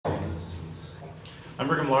I'm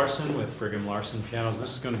Brigham Larson with Brigham Larson Pianos.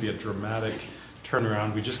 This is going to be a dramatic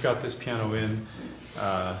turnaround. We just got this piano in,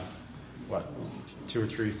 2 or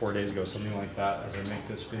 3, 4 days ago, something like that, as I make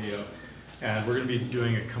this video. And we're going to be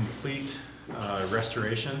doing a complete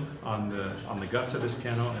restoration on the guts of this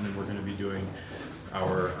piano, and then we're going to be doing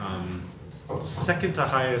our second to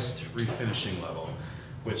highest refinishing level,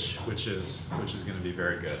 which is going to be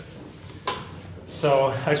very good. So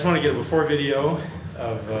I just want to get a before video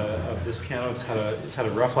of this piano. It's had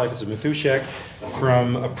a rough life. It's a Mathushek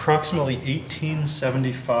from approximately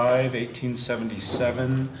 1875,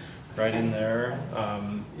 1877, right in there.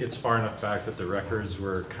 It's far enough back that the records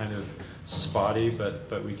were kind of spotty,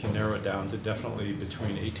 but we can narrow it down to definitely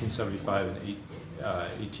between 1875 and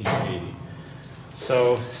 1880.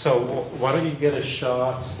 So why don't you get a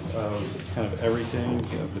shot of kind of everything,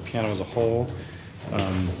 of the piano as a whole.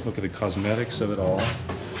 Look at the cosmetics of it all.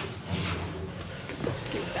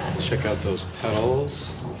 Check out those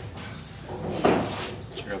pedals.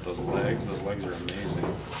 Check out those legs. Those legs are amazing.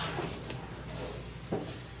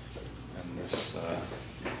 And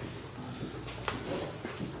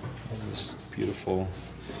this beautiful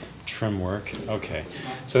trim work. Okay,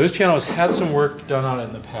 so this piano has had some work done on it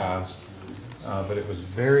in the past, but it was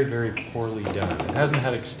very, very poorly done. It hasn't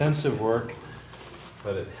had extensive work,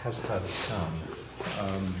 but it has had some.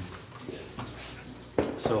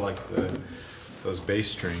 So like those bass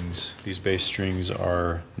strings, these bass strings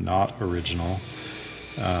are not original,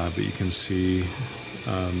 but you can see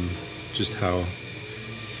just how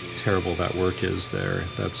terrible that work is there.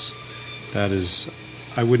 That is,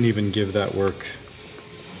 I wouldn't even give that work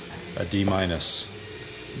a D-.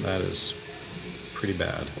 That is pretty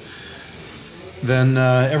bad. Then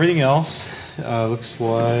everything else looks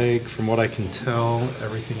like, from what I can tell,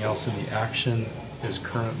 everything else in the action is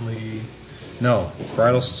currently, no,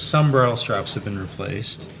 some bridle straps have been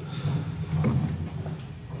replaced.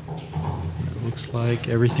 It looks like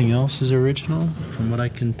everything else is original, from what I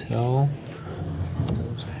can tell.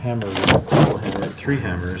 There's a hammer, 3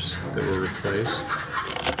 hammers that were replaced.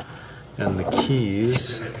 And the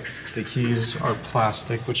keys are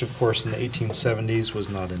plastic, which of course in the 1870s was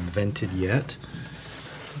not invented yet.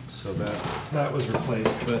 So that was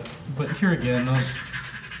replaced, but here again,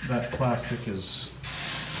 that plastic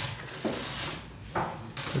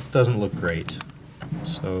it doesn't look great.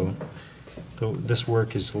 So this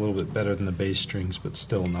work is a little bit better than the bass strings, but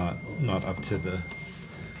still not up to the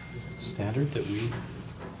standard that we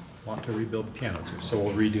want to rebuild the piano to. So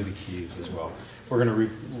we'll redo the keys as well. We're going to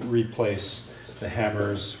replace the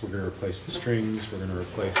hammers, we're going to replace the strings, we're going to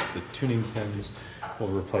replace the tuning pins, we'll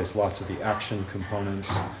replace lots of the action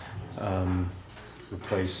components,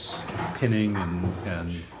 replace pinning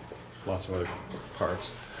and lots of other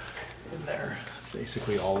parts in there.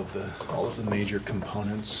 Basically all of the major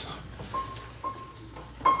components.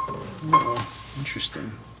 Oh,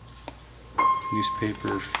 interesting.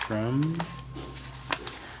 Newspaper from,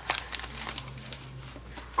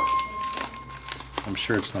 I'm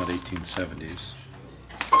sure it's not 1870's.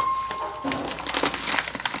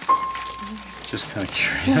 Just kind of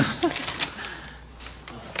curious.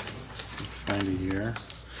 Find a year.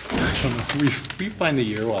 I don't know. We find the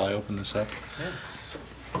year while I open this up. Yeah.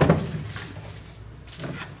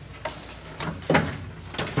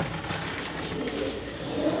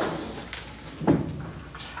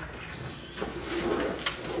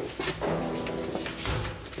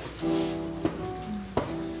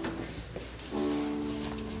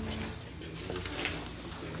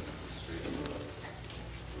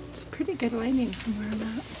 Pretty good lighting from where I'm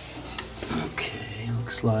at. Okay,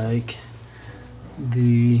 looks like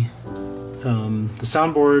the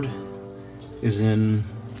soundboard is in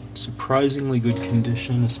surprisingly good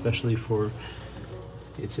condition, especially for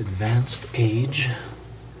its advanced age.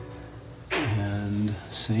 And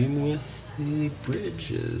same with the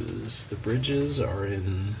bridges. The bridges are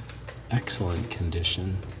in excellent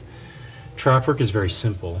condition. Trap work is very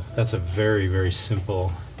simple. That's a very, very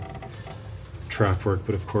simple trap work,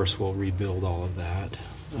 but of course we'll rebuild all of that.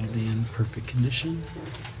 That'll be in perfect condition.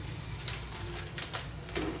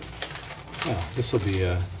 Oh, this will be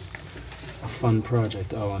a fun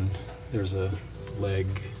project. Oh, and there's a leg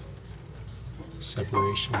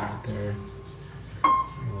separation right there.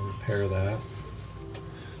 We'll repair that.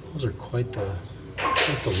 Those are quite the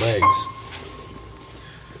legs.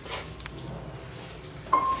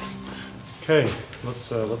 Okay,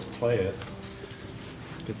 let's play it.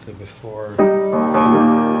 Get the before.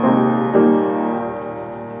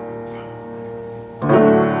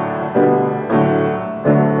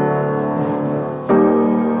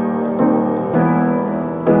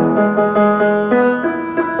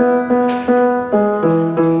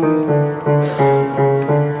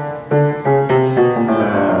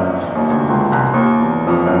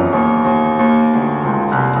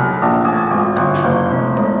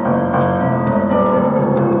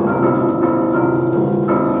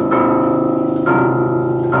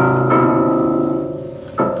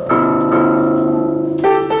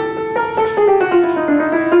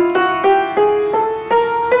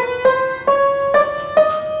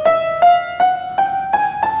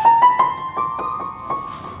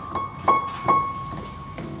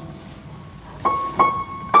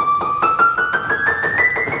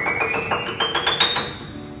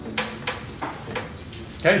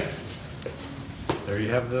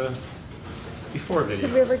 before video.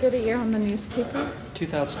 Did we ever get a year on the newspaper?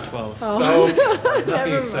 2012. Oh, Okay, nothing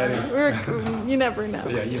never exciting. mind. You never know.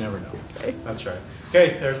 Yeah, you never know. Okay. That's right.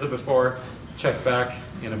 Okay, there's the before. Check back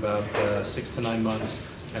in about 6 to 9 months,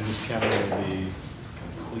 and this piano will be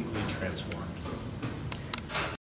completely transformed.